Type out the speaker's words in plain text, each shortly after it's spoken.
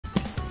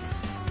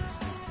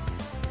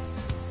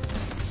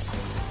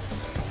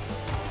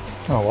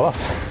Oh, well,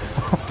 that's,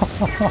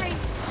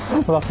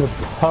 well, that's a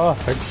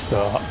perfect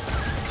start.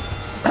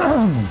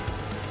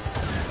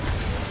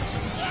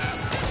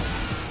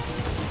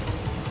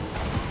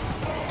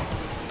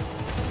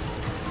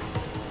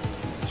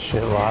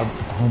 Shit, lads,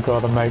 I've got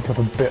to make up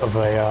a bit of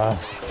a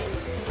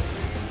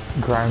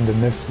ground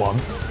in this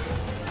one.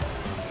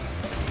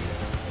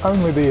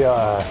 Only the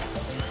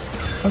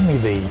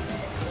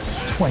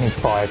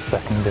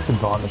 25-second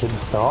disadvantage at the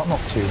start,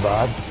 not too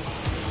bad.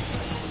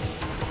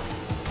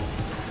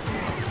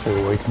 Let's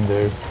see what we can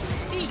do.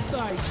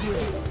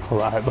 Pull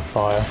that out the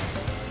fire.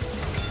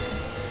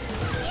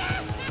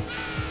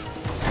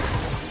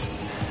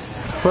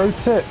 Pro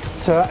tip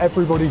to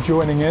everybody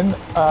joining in,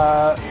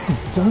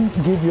 don't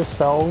give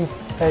yourself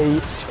a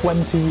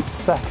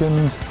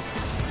 20-second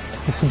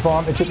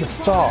disadvantage at the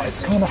start. It's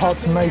kind of hard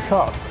to make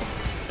up,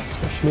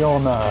 especially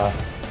on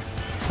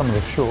some of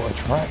the shorter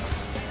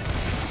tracks.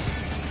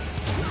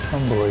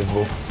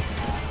 Unbelievable.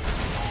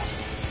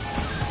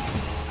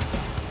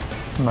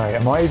 Mate,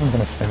 am I even going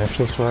to finish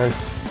this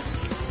race?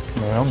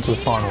 Yeah, on to the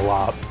final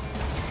lap.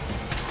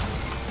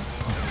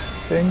 I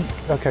think,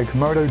 okay,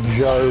 Komodo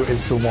Joe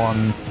is the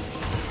one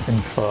in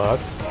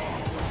first.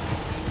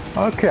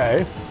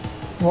 Okay,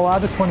 well I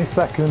had a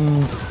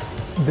 20-second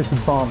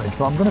disadvantage,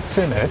 but I'm going to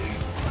finish.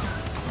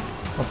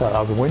 I'll say that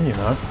was a win, you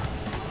know.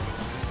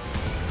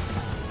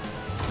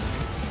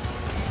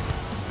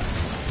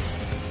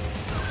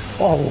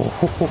 Oh,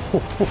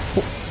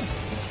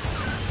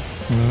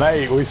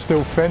 mate, we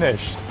still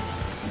finished.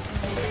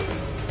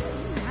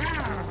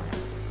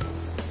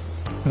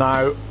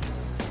 Now,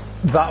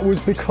 that was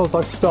because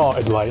I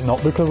started late,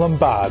 not because I'm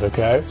bad,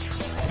 okay?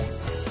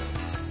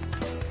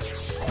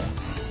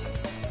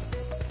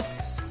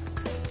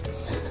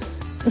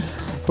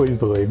 Please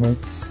believe me.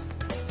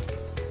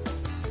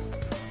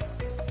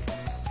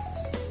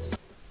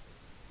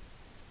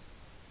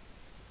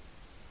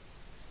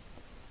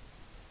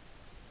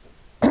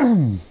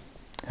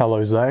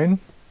 Hello Zane,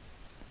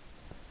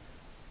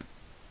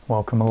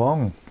 welcome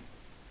along.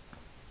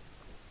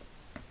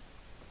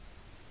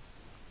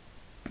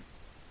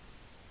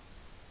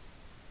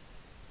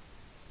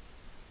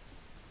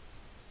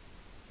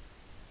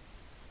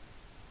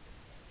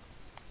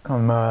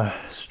 I'm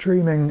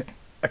streaming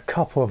a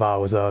couple of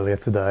hours earlier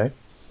today,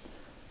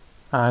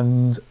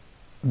 and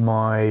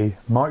my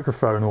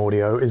microphone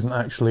audio isn't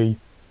actually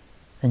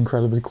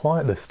incredibly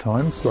quiet this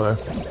time, so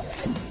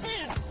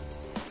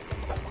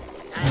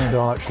maybe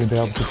I'll actually be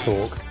able to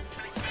talk.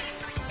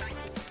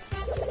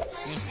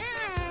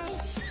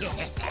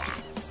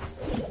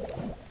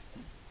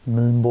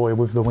 Moonboy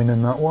with the win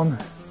in that one.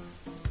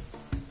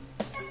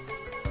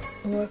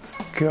 Let's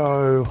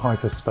go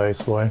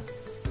Hyperspace Way.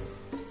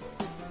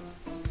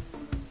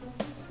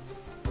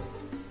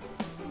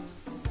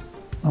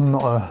 I'm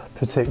not a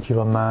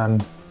particular man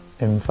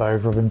in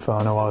favour of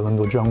Inferno Island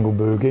or Jungle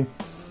Boogie.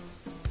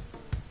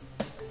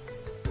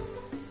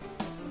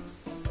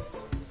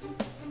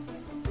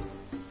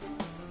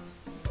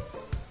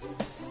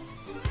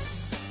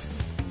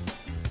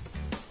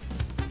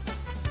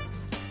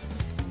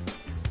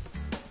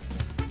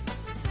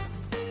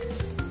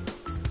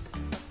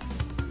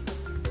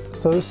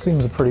 So this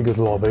seems a pretty good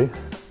lobby.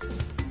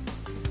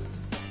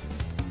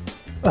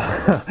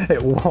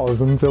 It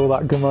was until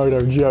that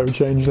Komodo Joe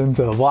changed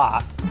into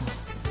that.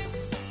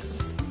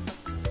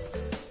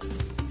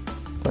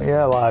 But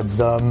yeah, lads,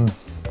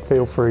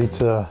 feel free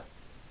to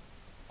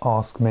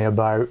ask me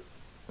about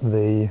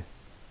the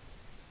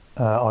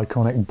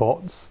iconic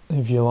bots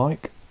if you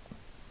like.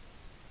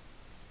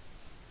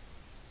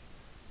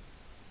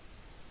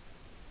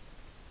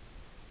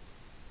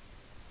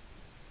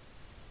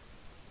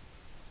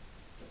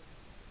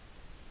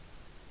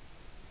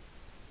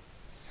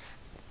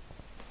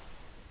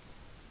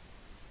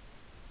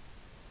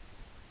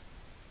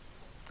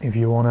 If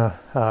you want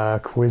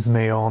to quiz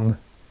me on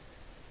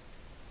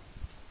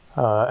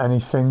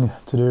anything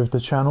to do with the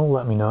channel,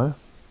 let me know.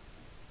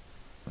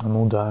 I'm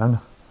all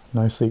down.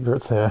 No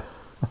secrets here.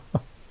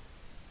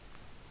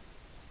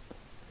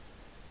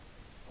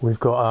 We've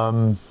got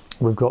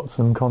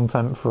some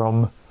content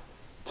from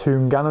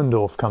Tomb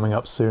Ganondorf coming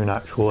up soon,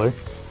 actually.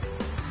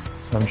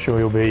 So I'm sure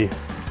you'll be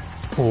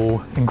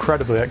all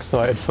incredibly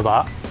excited for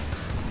that.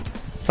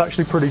 It's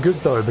actually pretty good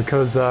though,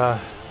 because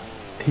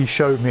he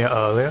showed me it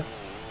earlier.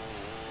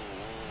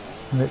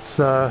 And it's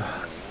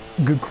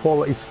good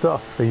quality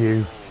stuff for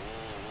you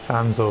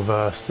fans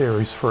of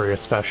Series 3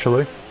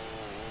 especially.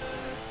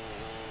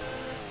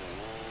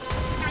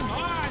 Come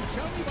on,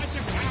 show me what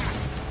you got.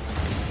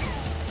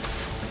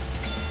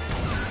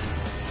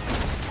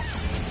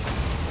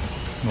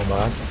 Not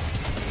bad.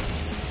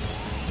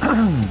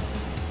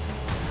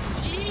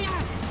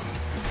 Yes!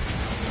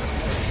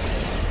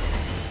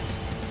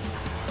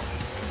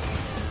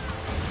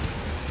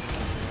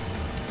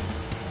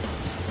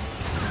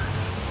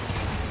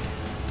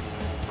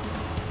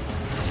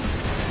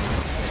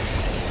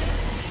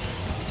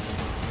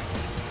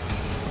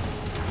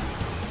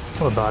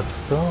 What a bad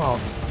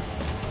start.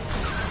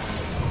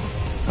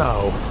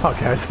 Oh,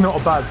 okay, it's not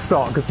a bad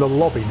start because the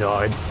lobby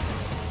died.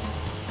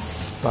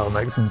 That'll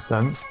make some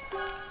sense.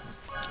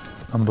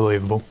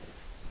 Unbelievable.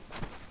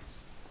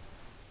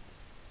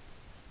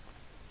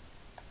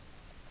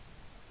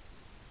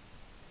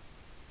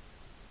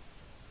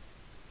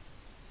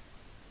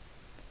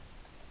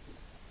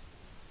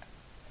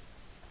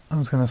 I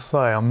was going to say,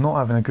 I'm not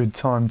having a good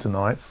time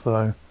tonight,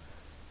 so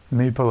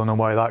me pulling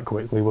away that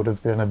quickly would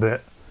have been a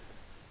bit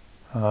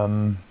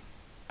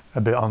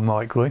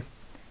unlikely.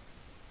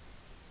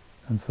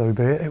 And so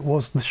be it. It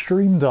was the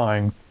stream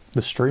dying.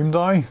 The stream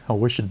die? I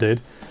wish it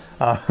did.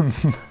 The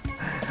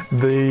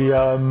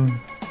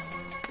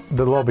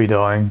lobby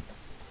dying.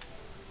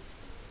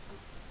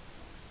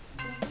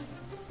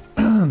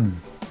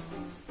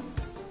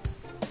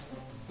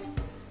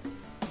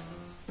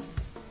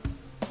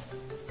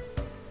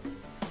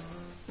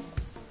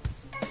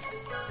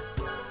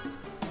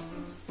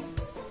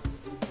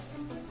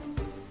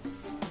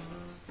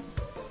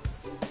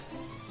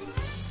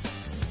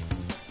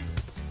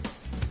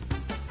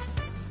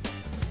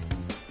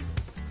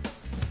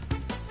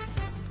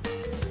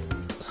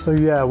 So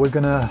yeah, we're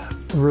gonna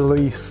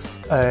release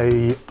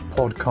a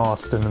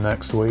podcast in the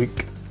next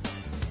week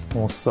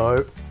or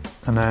so,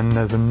 and then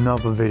there's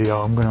another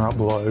video I'm gonna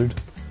upload,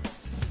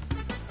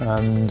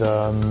 and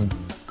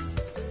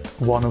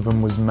one of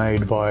them was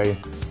made by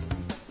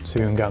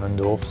Toon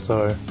Ganondorf,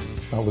 so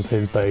that was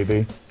his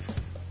baby.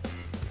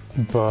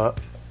 But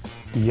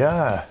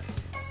yeah,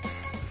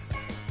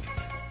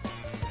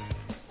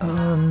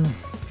 oh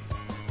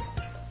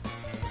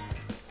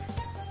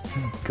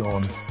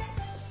God.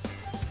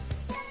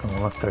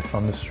 Oh, let's go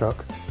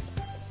Thunderstruck.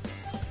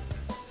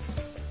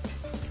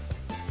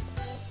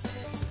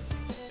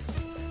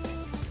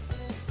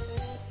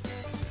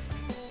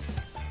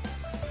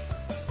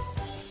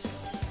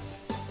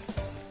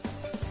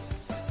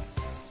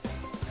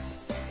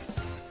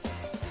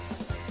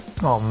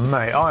 Oh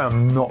mate, I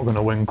am not going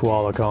to win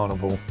Koala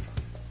Carnival.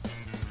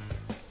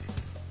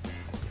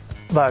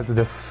 That is a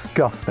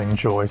disgusting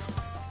choice.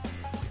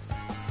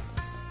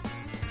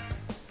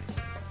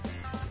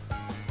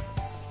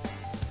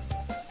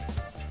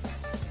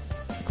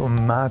 Got a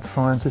mad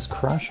scientist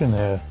crash in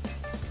here.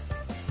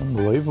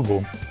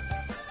 Unbelievable.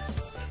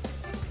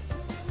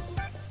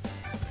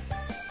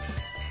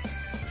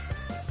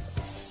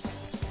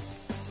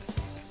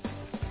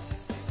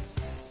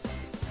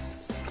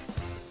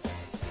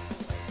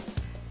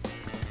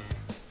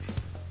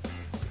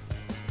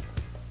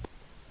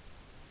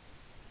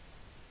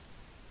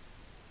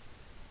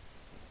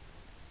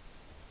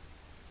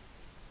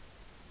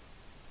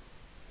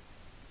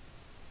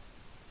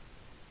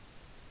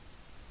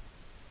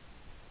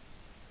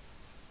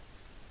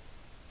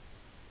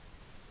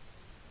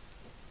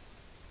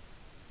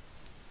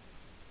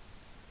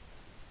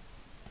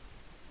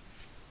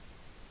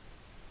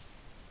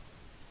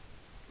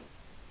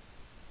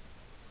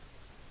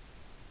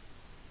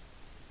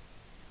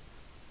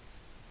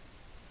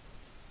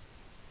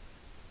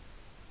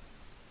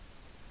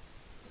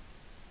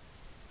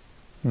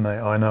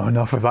 Mate, I know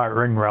enough about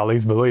ring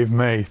rallies, believe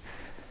me.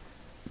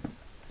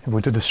 If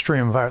we did a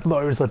stream about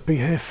those, I'd be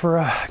here for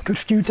a good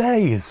few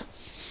days.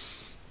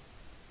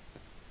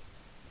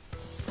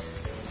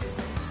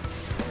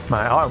 Mate,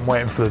 I'm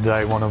waiting for the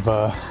day one of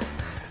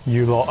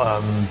you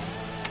lot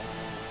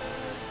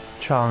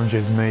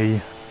challenges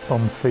me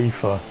on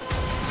FIFA.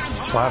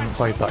 I haven't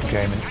played that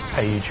game in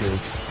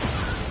ages.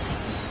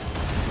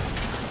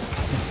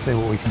 Let's see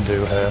what we can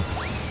do here.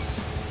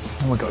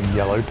 Oh, we've got a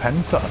yellow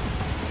Penta.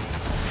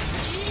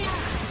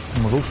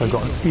 And we've also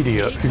got an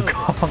idiot who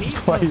can't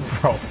play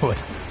properly.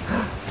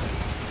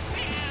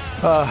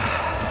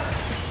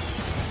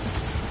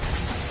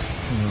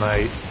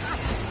 Mate.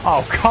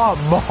 Oh,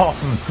 come on!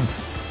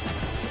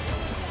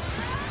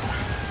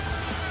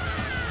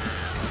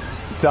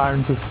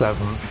 Down to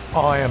 7th.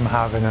 I am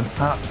having an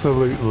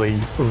absolutely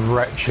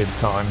wretched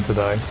time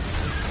today.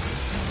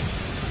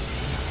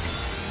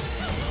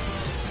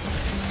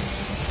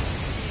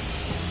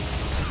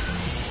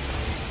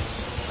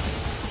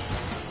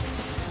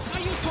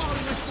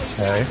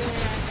 Okay,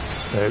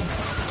 6.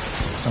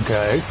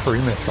 Okay,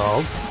 3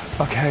 missiles.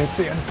 Okay,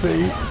 TNT.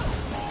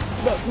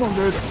 That's not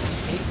good.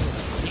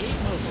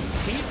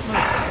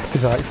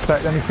 Did I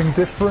expect anything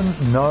different?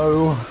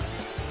 No.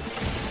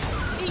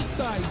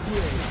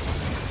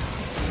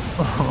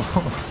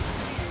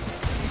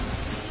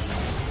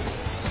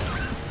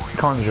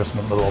 Kind of just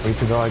want the lobby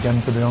to die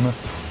again, to be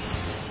honest.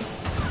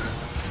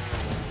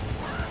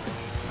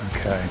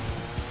 Okay.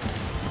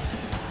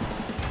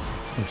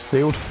 We've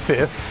sealed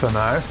 5th for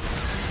now.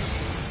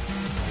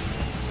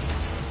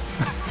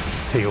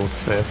 Sealed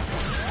 5th.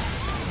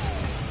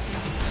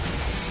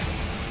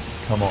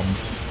 Come on.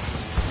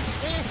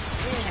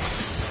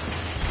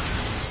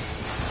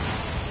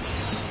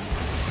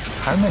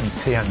 How many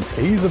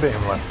TNTs are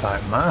being left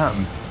out,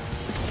 man?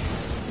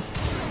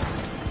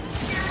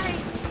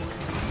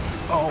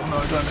 Oh no,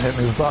 don't hit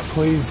me with that,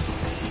 please.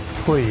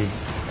 Please.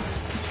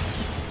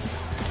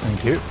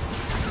 Thank you.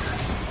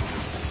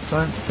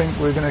 Don't think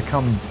we're going to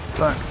come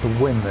back to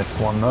win this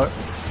one, though.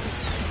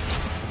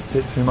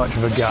 Bit too much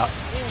of a gap.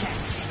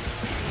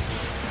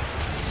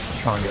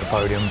 Try and get a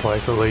podium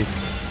place at least.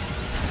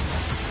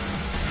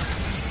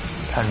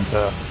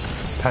 Penta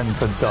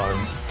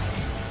don't.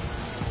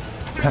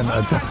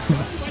 Penta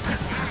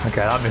don't.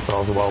 Okay, that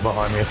missile's well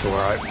behind me, it's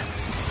alright.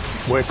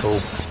 We're cool.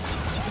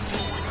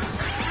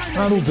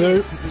 That'll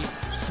do.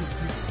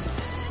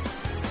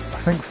 I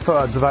think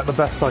third's about the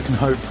best I can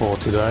hope for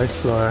today,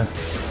 so...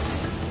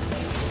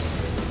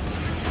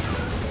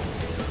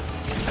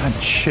 And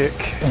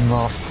Chick in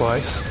last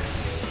place.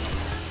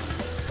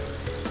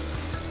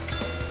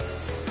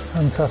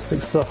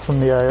 Fantastic stuff from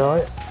the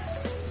AI.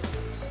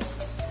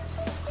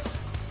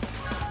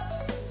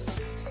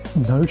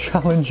 No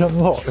challenge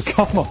unlocked,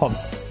 come on!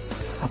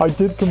 I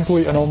did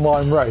complete an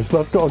online race,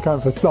 that's got to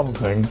count for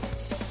something.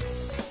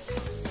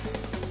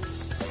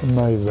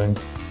 Amazing.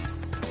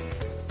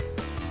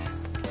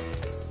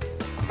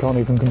 I can't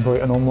even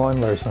complete an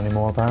online race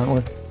anymore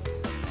apparently.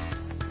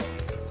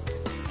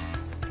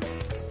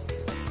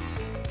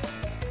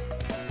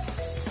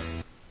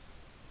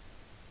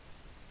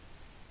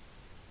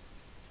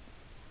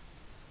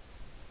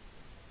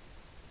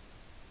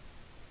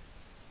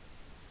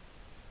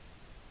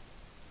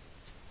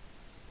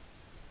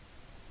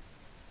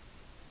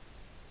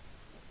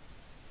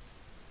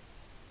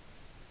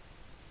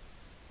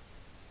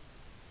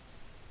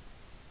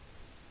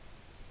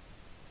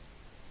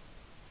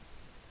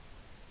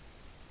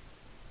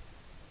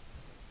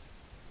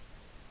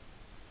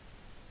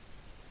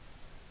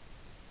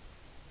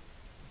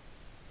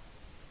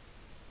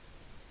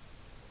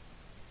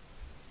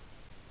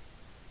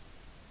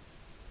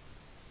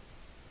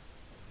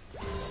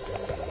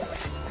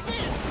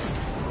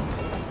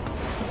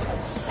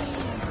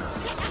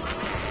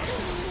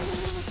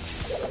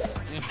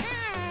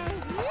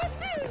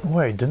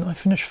 Wait, didn't I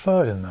finish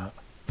third in that?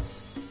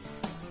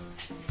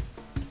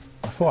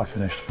 I thought I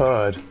finished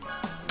third.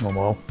 Oh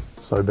well,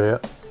 so be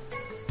it.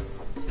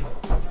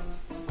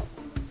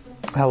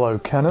 Hello,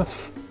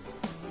 Kenneth.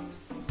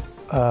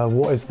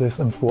 What is this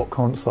and for what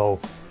console?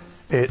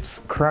 It's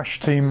Crash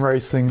Team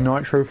Racing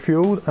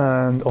Nitro-Fueled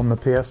and on the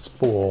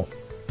PS4.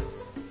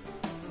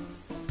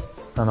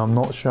 And I'm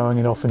not showing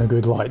it off in a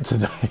good light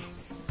today.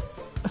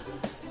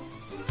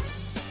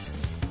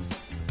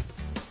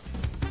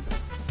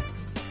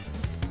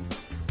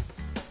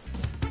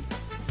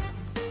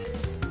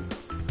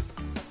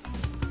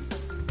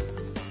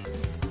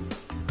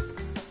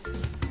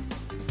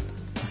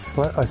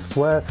 I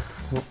swear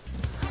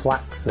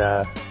Flax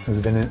there has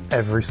been in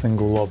every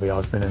single lobby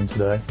I've been in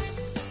today.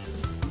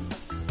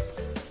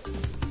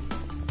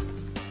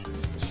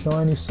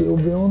 Shiny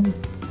Sylveon.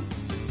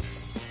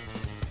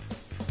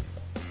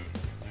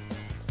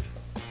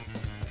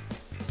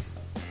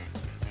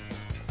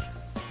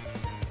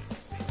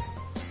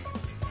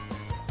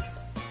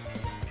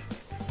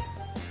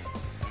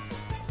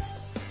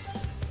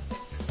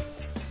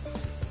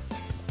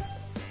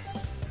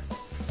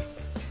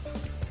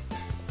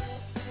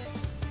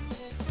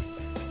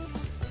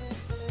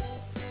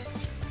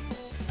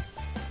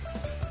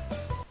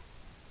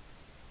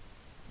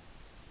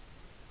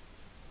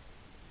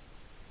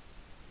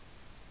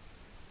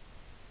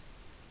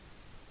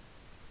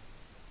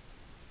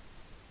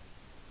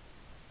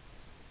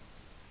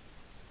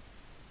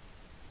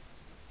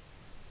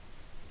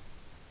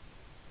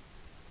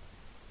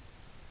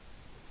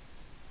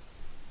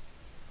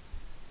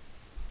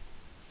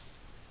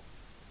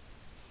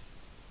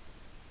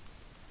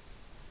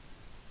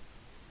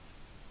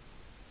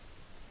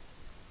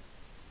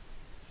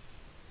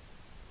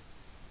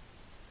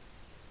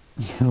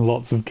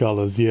 Lots of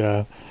colours,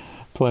 yeah.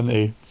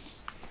 Plenty.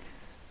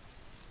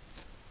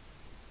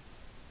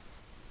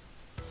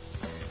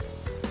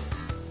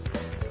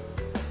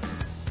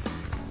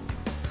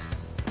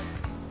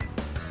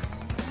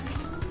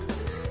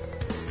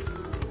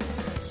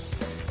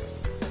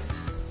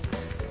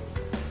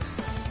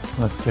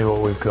 Let's see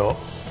what we've got.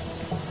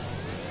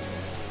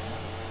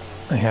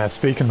 Yeah,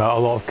 speaking about a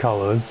lot of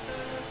colours,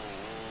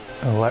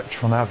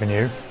 Electron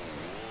Avenue.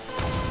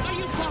 Are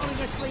you falling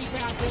asleep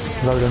out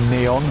there? Load of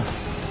neon.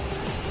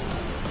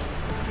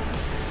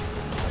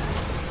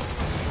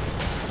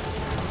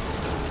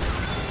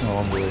 Oh,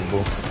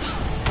 unbelievable.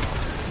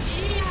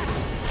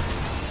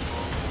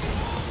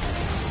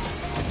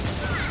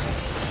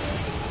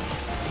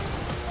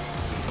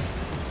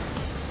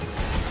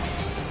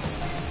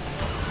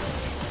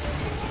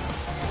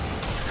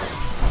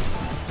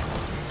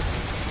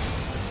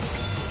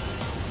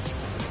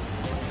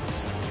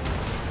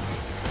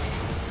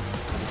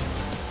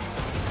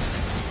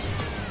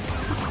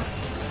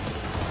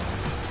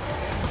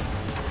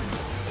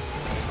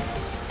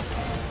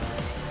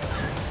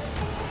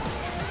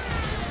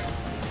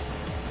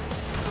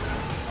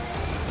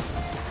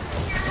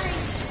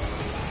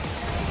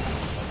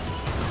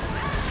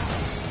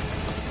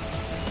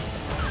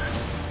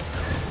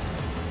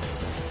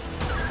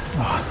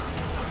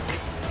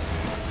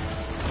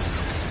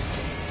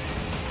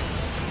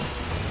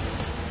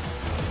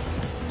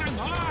 Come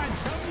on,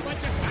 show me what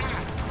you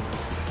got.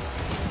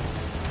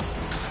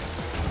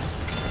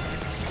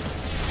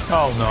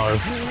 Oh no.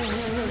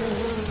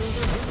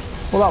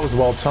 Well, that was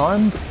well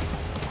timed.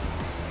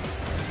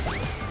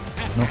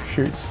 Enough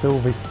shoot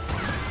Sylvie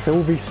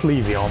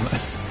Sleevion.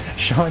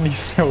 Shiny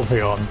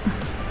Sylveon.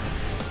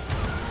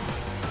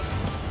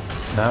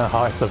 No,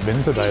 highest I've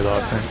been today though,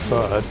 I think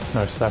third.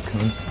 No,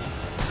 second.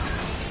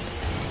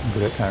 I'm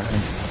good at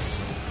counting.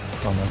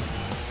 Promise.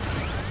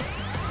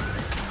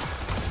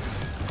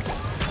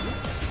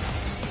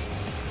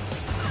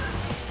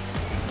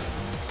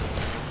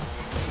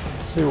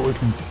 Let's see what we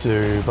can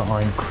do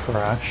behind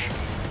Crash.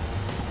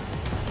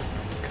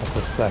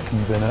 Couple of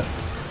seconds in it.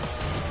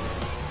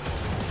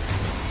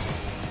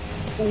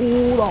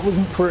 Oh, that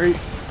wasn't pretty.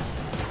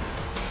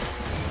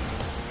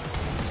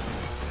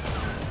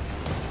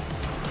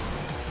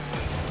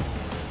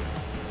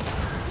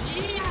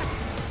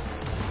 Yes!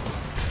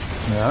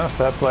 Yeah,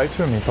 fair play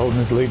to him, he's holding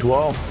his lead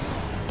well.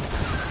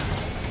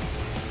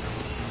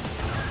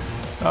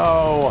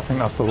 Oh, I think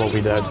that's the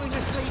lobby dead.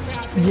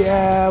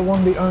 Yeah, one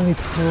of the only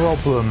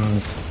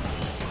problems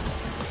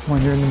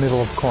when you're in the middle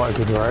of quite a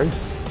good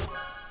race.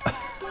 For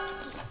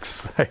fuck's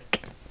sake.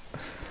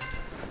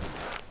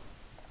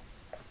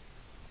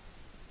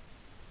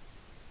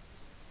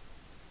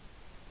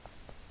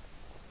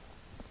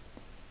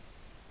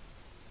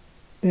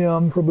 Yeah,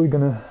 I'm probably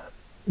gonna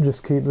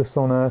just keep this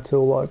on air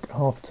till like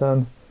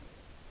 10:30,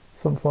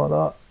 something like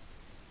that.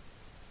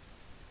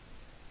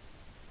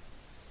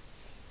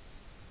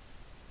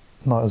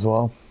 Might as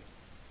well.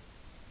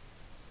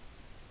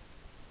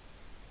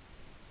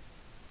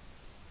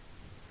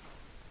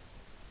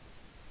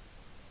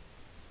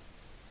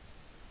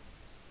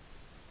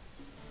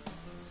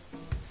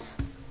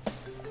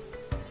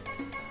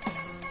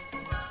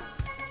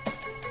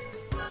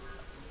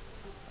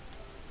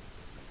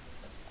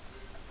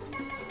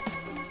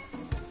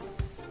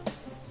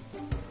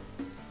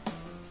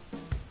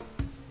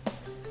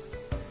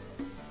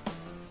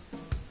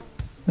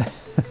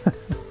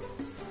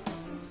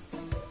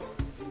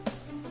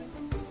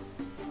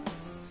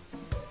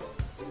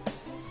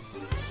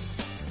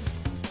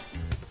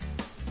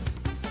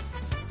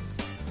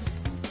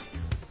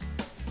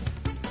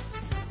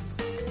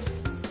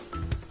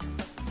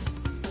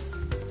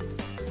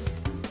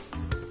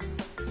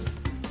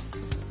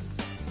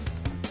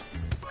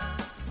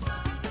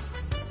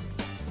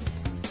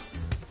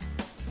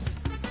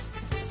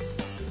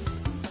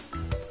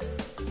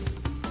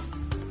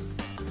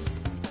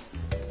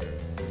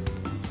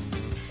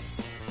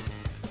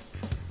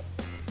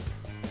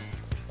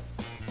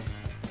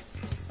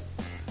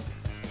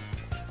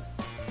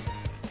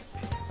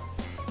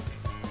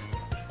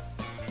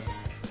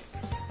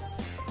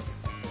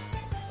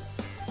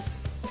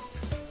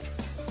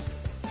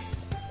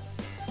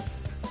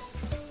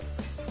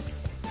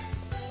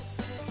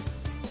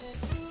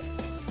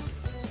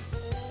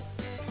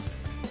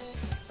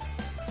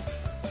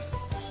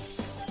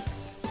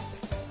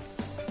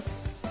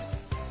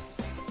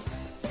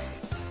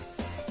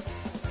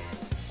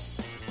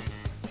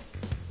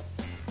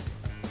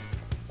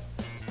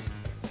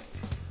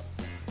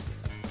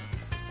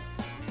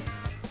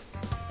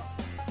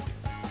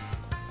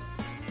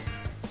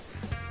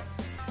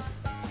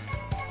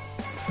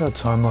 Third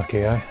time lucky,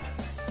 eh?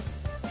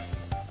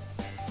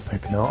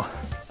 Maybe not.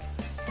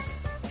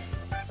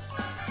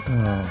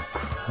 Oh,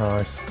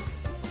 Christ.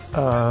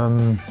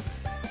 Oh,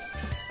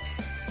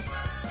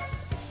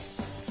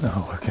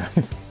 okay.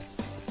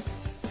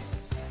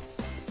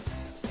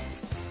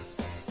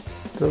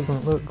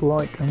 Doesn't look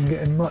like I'm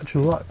getting much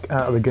luck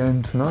out of the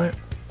game tonight.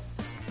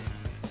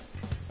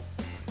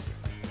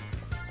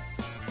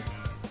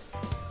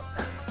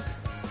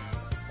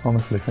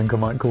 Honestly think I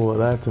might call it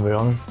there, to be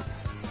honest.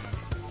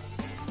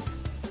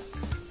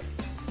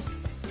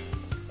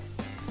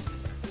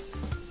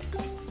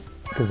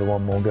 Give it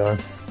one more go.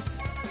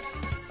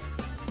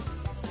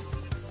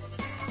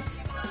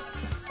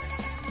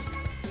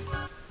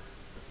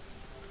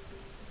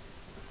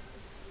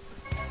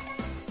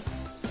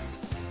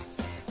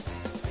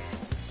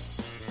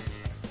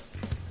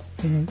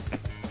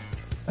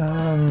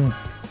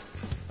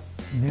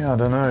 Yeah, I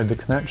don't know, the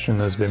connection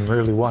has been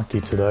really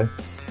wacky today.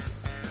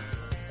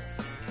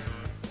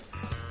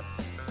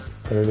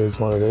 But it is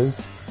what it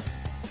is.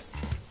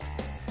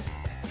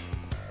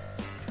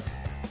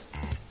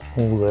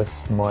 All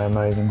this for my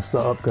amazing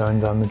setup going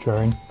down the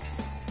drain.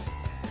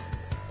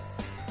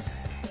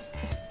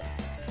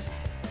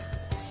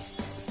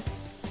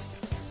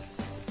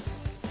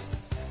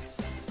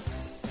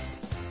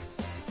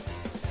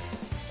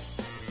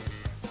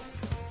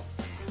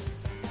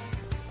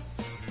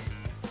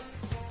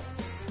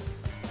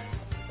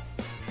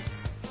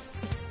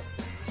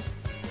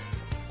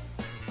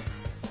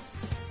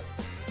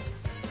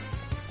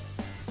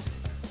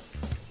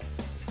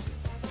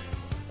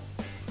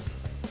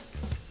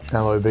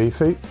 Hello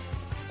Beefy.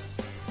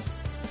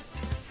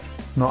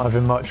 Not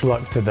having much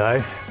luck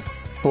today.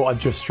 Thought I'd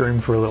just stream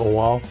for a little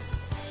while.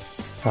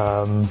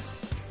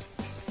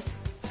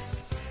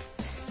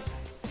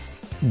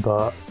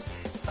 But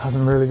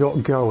hasn't really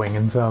got going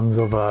in terms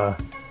of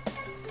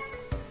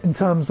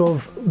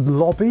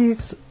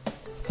lobbies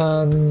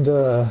and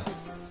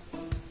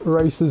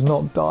races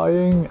not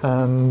dying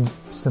and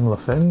similar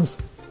things.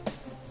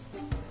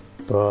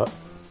 But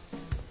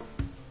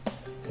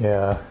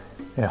Yeah,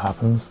 it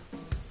happens.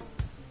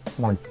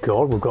 My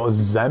god, we've got a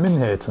Zem in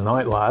here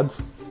tonight,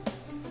 lads.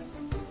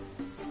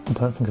 I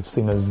don't think I've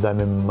seen a Zem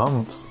in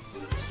months.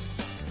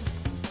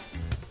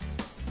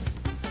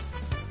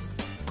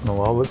 Oh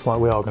well, looks like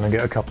we are going to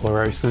get a couple of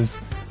races.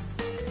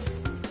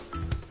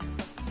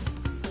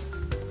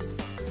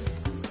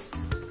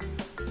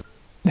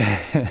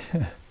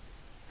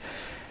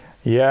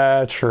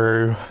 Yeah,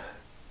 true.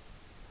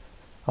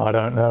 I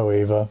don't know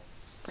either.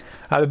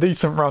 I had a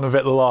decent run of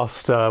it the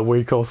last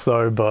week or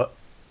so, but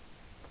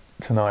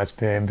tonight's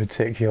being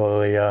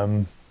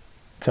particularly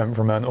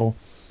temperamental.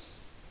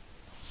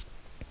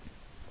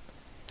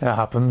 It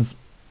happens.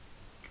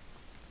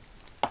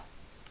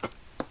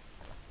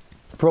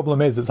 The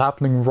problem is it's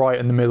happening right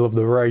in the middle of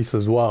the race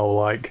as well.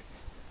 Like,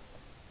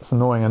 it's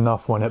annoying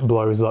enough when it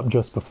blows up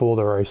just before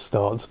the race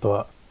starts,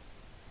 but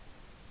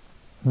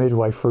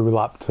midway through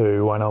lap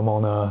 2 when I'm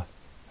on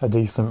a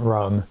decent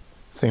run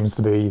seems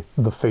to be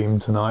the theme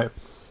tonight.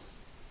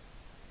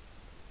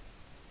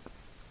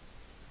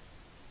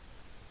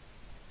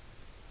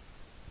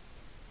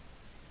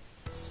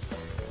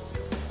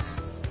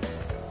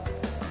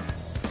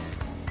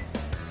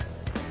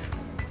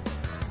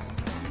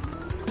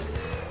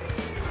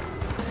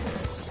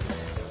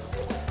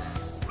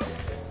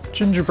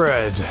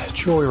 Gingerbread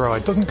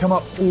Joyride doesn't come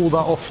up all that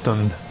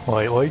often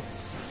lately.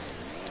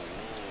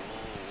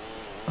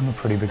 I'm a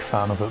pretty big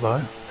fan of it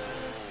though.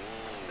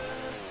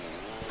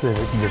 See if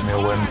it can give me a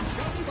win.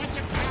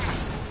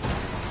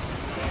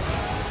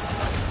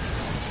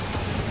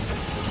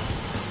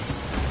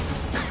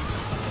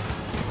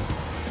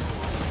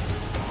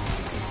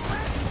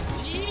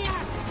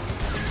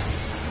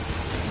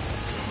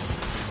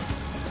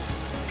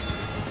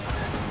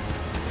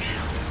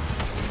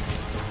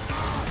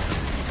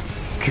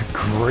 Good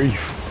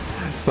grief.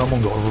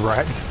 Someone got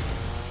wrecked.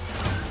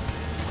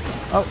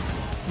 Oh,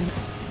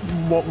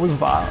 what was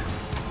that?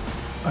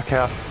 Okay,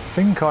 I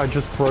think I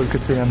just broke a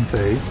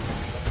TNT.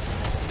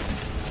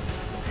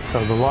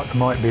 So the luck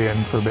might be in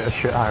for a bit of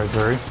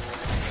shithousery.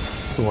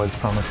 It's always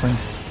promising.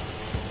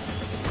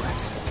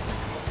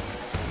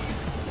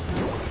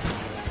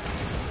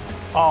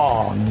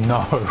 Oh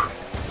no!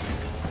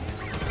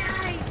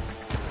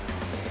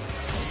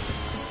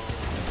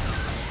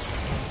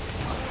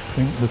 I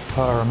think this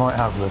Pura might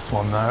have this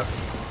one now.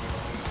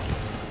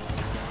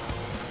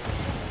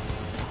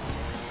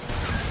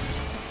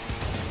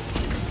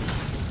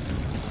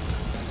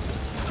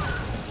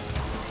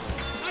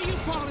 Are you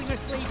falling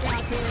asleep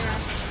out there?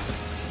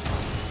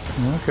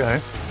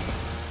 Okay.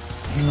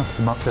 He must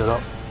have mucked it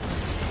up.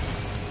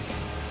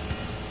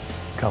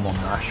 Come on,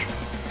 Nash.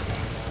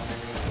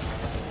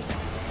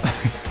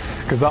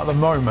 Because at the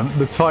moment,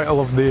 the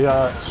title of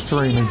the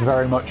stream is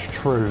very much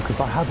true, because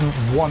I haven't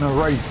won a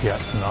race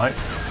yet tonight.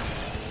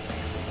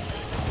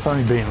 It's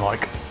only been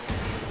like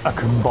a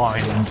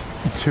combined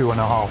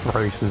 2.5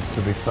 races,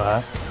 to be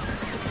fair,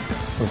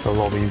 with the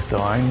lobbies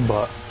dying,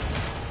 but,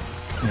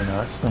 you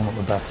know, it's still not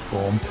the best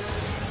form.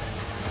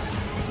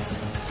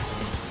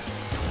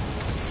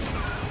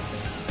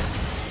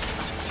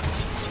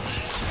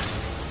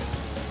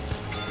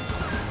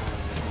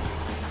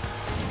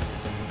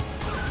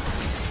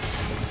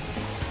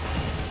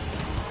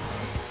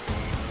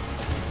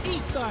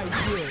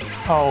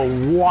 Oh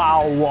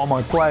wow, what am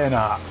I playing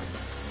at?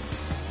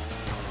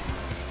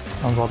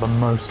 That was like the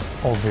most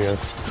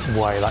obvious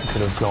way that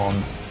could have gone,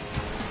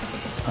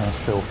 and I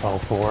still fell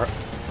for it.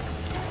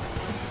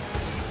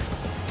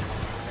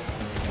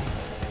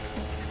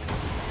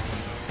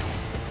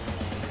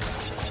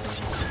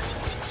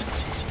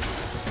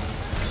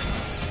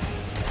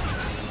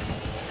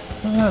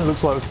 It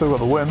looks like we've still got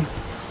the win.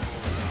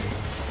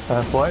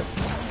 Fair play.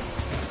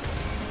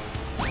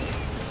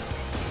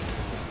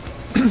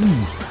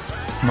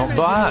 Not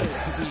bad.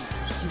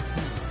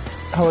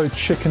 Hello,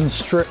 Chicken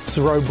Strips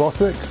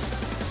Robotics.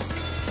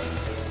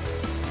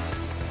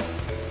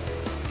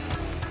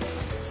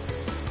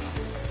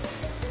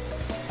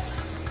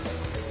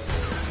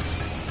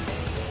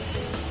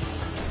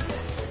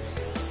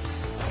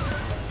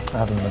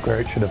 Adam the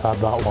Great should have had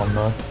that one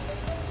though.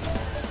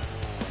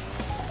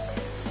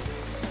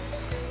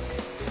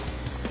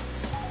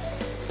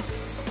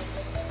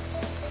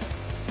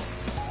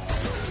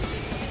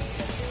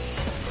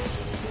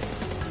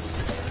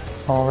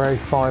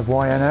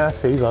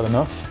 RA5YNF, he's had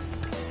enough.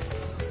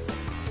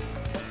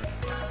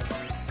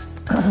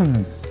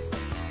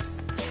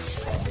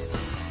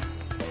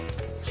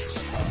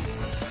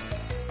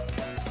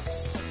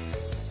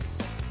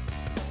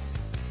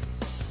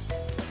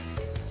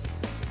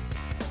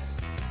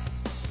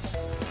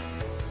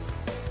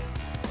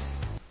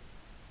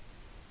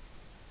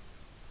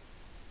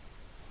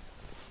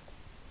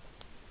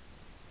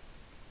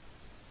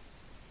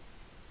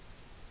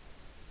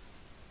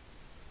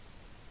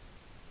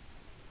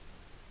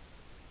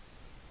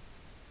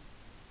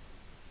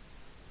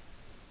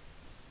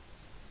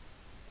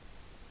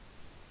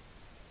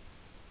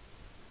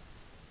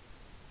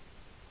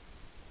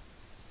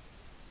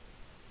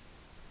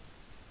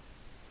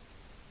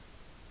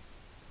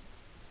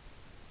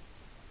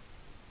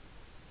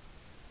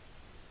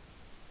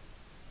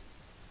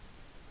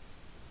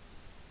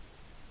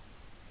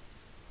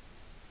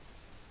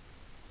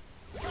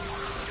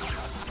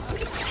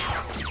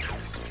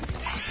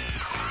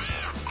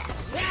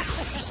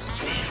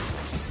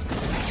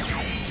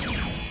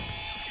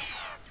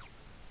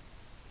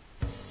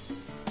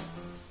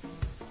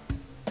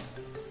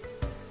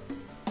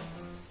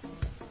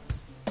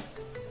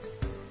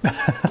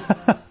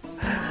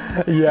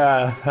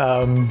 Yeah,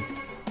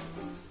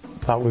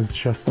 that was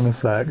just an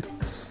effect.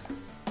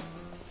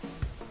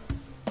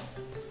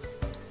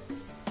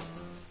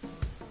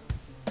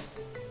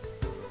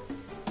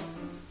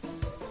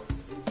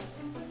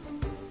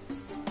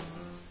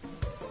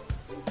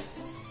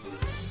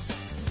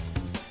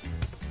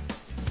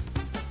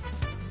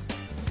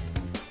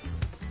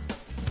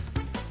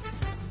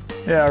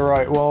 Yeah,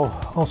 right,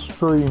 well, I'll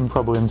stream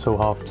probably until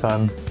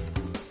 10:30.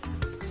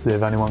 See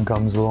if anyone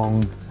comes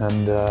along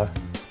and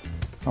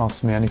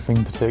asks me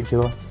anything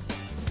particular.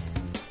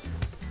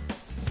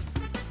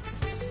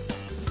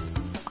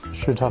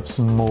 Should have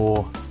some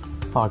more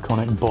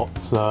iconic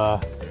bots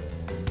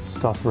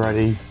stuff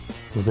ready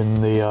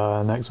within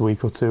the next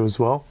week or two as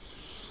well.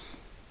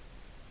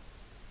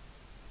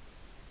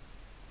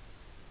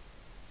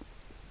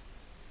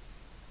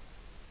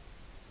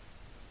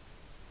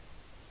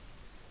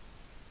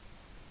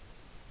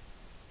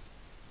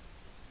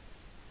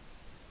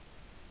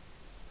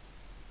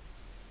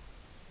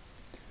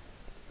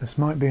 This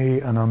might be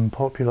an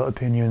unpopular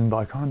opinion, but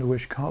I kind of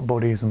wish kart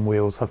bodies and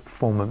wheels have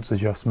performance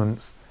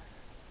adjustments.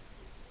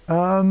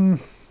 Yeah,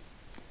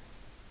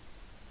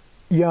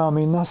 I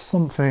mean, that's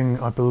something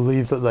I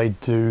believe that they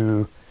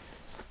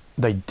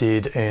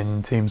did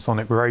in Team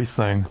Sonic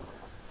Racing.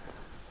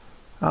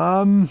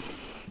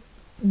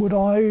 Would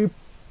I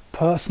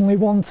personally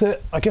want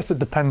it? I guess it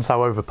depends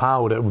how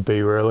overpowered it would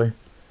be, really.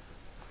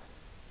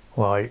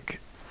 Like,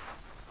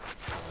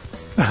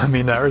 I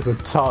mean, there is a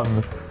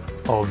ton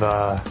of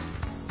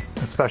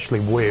especially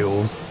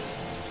wheels,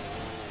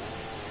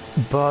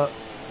 but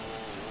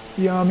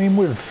yeah, I mean,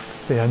 with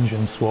the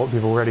engine swap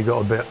you've already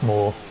got a bit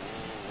more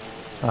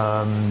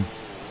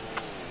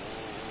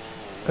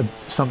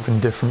something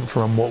different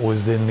from what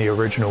was in the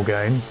original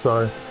game,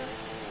 so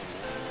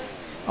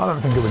I don't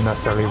think it would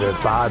necessarily be a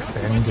bad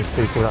thing, just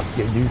people would have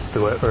to get used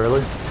to it,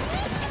 really.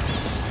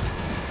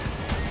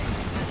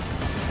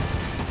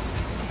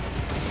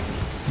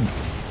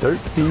 Dope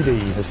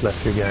DD has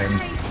left your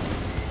game.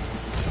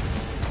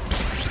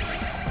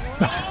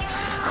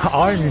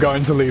 I'm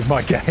going to leave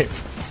my game.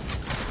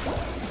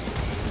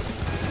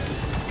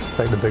 Let's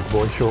take the big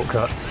boy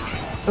shortcut.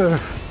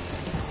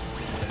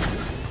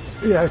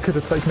 Yeah, I could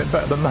have taken it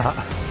better than that.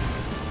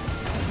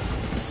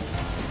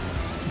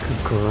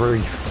 Good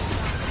grief.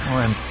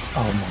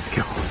 Oh my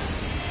god.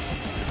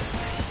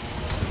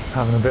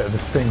 Having a bit of a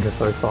stinker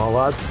so far,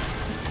 lads.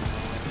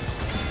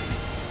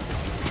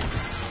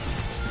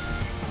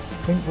 I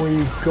think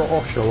we got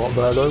Osh a lot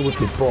there though with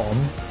the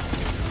bomb.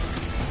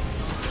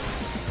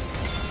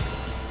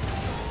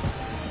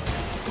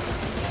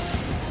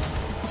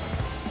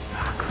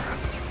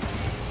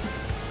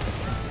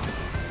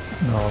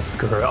 Oh,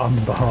 screw it, I'm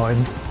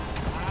behind.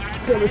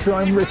 Gonna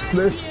try and risk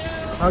this.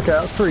 Okay,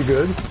 that's pretty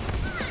good.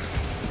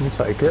 We'll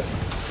take it.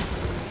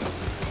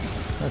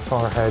 How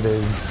far ahead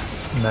is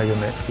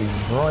Megamix? He's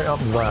right up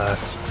there.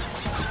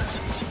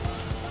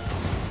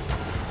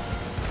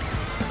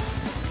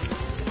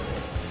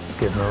 Let's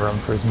give him a run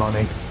for his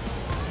money.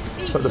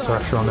 Put the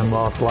pressure on him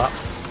last lap.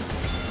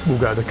 We'll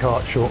go the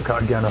kart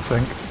shortcut again, I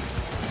think.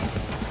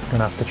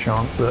 Gonna have to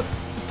chance it.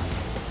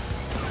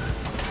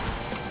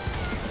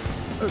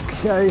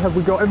 Okay, have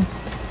we got him?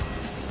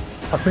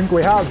 I think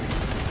we have.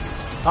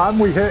 And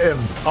we hit him.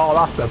 Oh,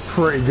 that's a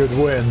pretty good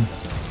win.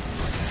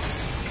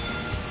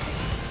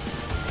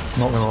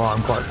 Not gonna lie,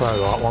 I'm quite proud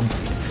of that one.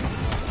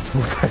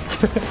 We'll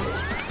take it.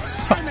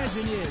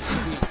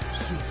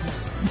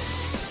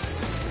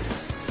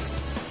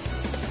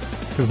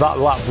 Because that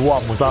lap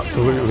 1 was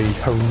absolutely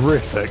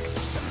horrific.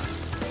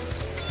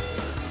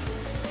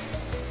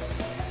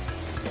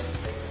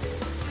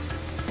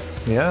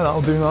 Yeah,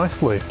 that'll do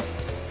nicely.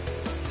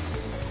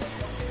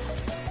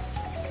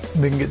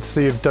 Didn't get to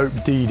see if Dope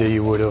DD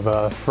would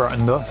have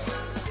threatened us,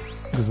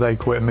 because they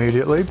quit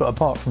immediately, but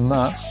apart from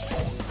that...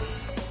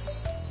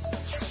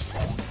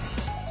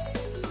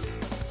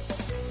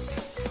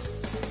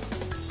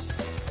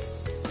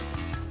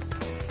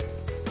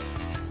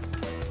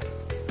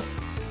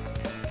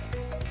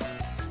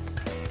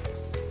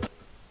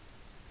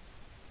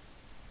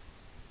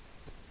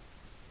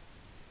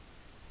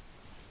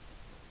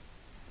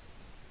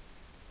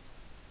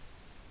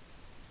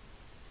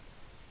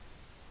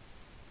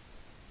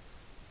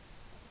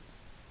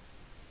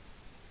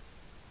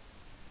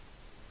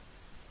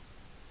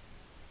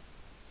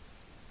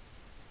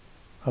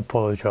 I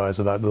apologise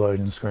about the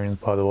loading screens,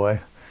 by the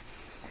way.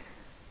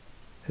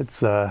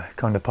 It's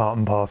kind of part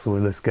and parcel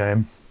with this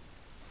game.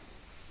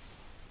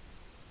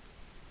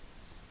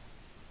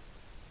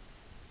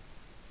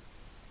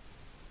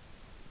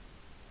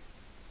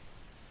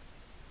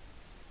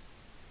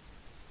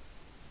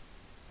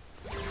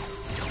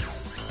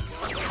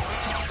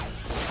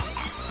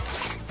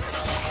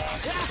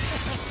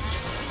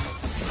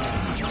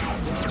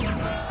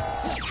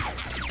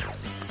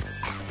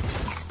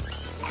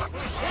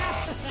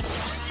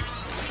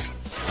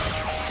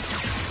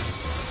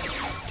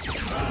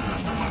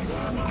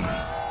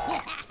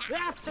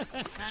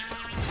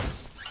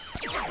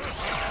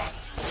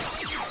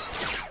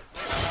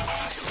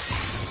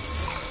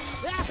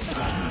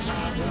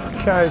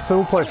 Okay, so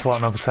we'll play for like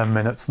another 10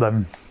 minutes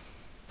then.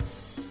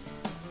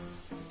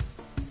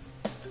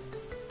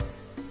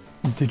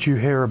 Did you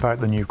hear about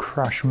the new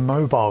Crash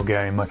mobile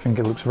game? I think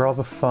it looks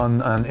rather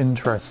fun and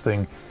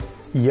interesting.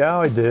 Yeah,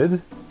 I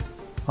did.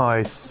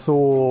 I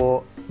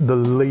saw the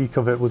leak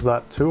of it, was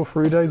that 2 or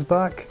 3 days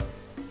back?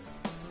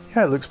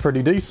 Yeah, it looks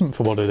pretty decent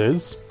for what it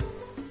is.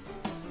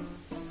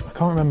 I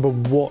can't remember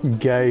what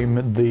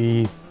game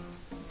the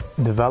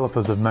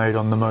developers have made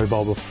on the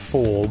mobile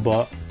before,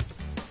 but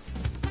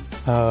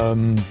I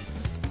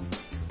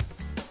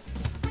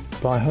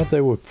heard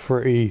they were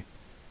pretty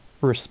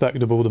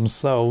respectable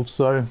themselves,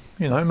 so,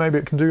 you know, maybe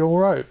it can do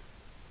alright.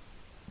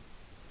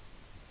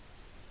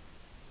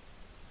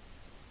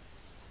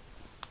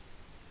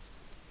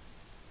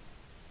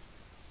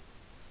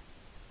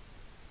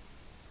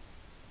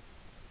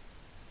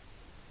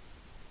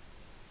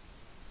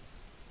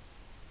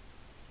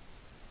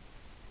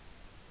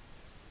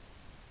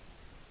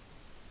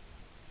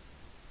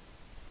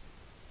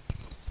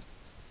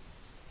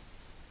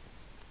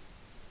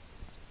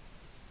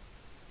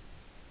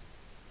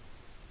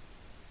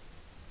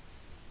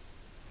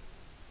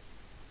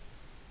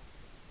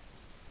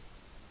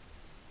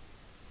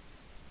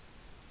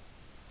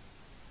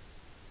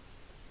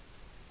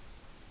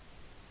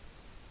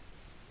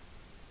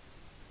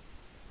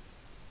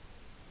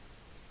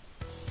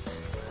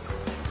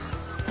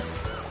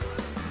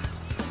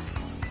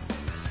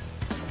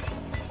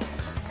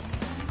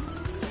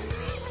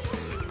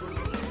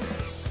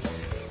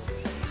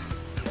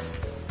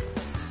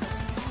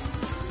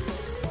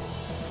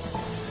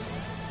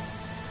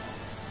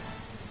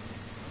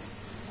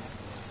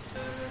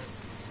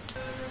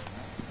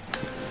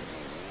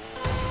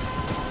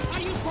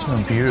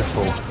 Oh,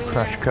 beautiful.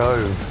 Crash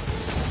Cove.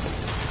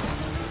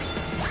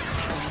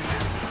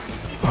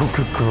 Oh,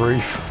 good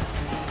grief.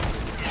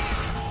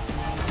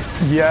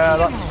 Yeah,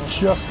 that's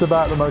just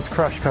about the most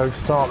Crash Cove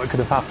start that could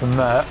have happened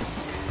there.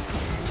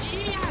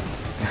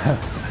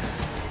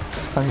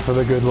 Thanks for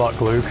the good luck,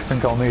 Luke. I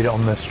think I'll need it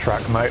on this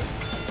track, mate.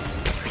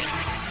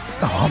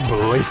 Oh,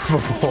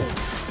 unbelievable.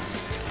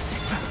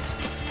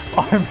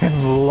 I'm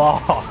in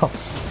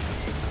last.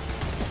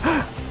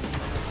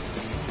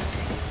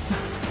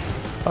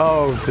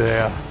 Oh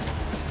dear.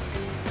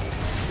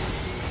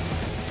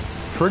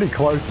 Pretty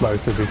close though,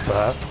 to be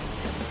fair.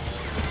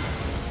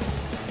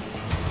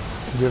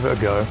 Give it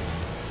a go.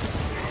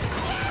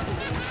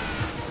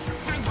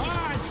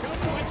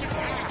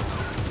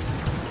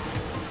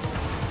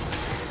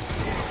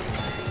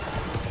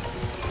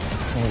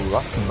 Oh,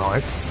 that's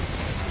nice.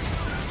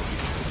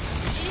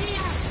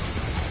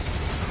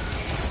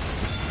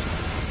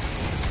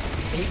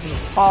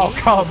 Oh,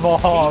 come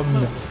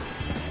on!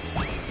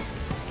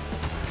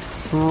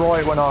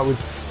 Right when I was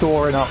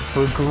storing up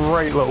for a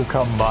great little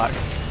comeback.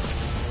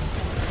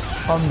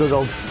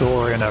 Underdog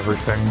story and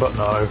everything, but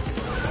no.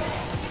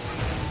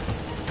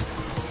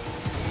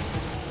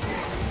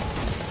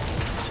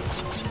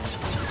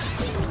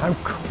 How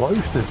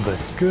close is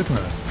this?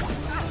 Goodness.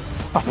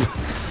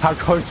 How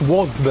close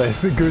was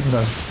this?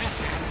 Goodness.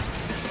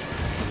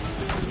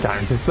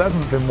 Down to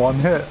 7th in one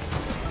hit.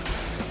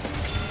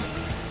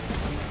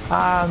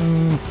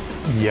 And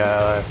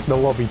yeah, the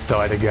lobby's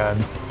died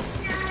again.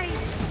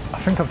 I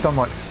think I've done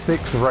like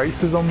 6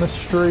 races on this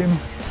stream,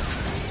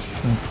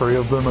 and 3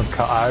 of them have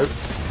cut out,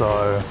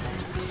 so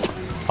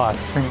I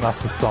think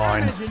that's a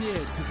sign.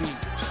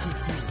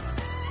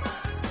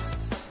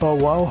 Oh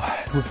well,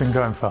 we've been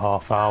going for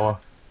half hour.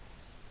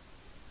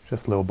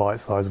 Just a little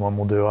bite-sized one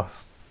will do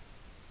us.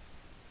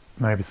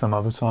 Maybe some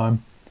other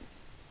time.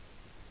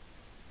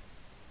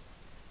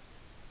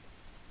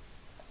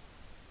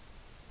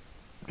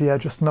 But yeah,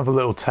 just another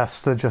little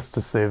tester just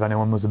to see if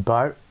anyone was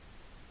about.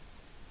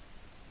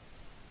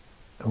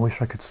 I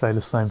wish I could say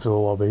the same for the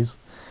lobbies,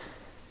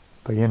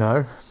 but you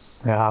know,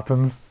 it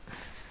happens.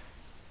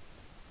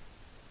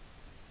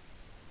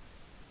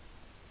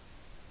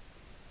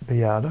 But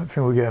yeah, I don't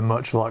think we're getting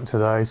much luck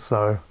today,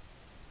 so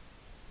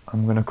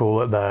I'm going to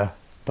call it there.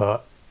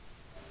 But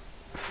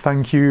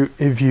thank you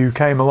if you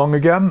came along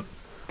again,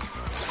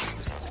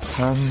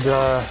 and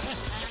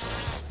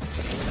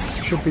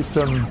should be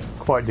some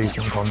quite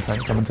decent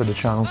content coming to the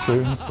channel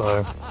soon,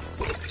 so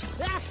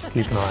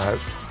keep an eye out.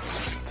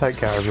 Take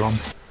care, everyone.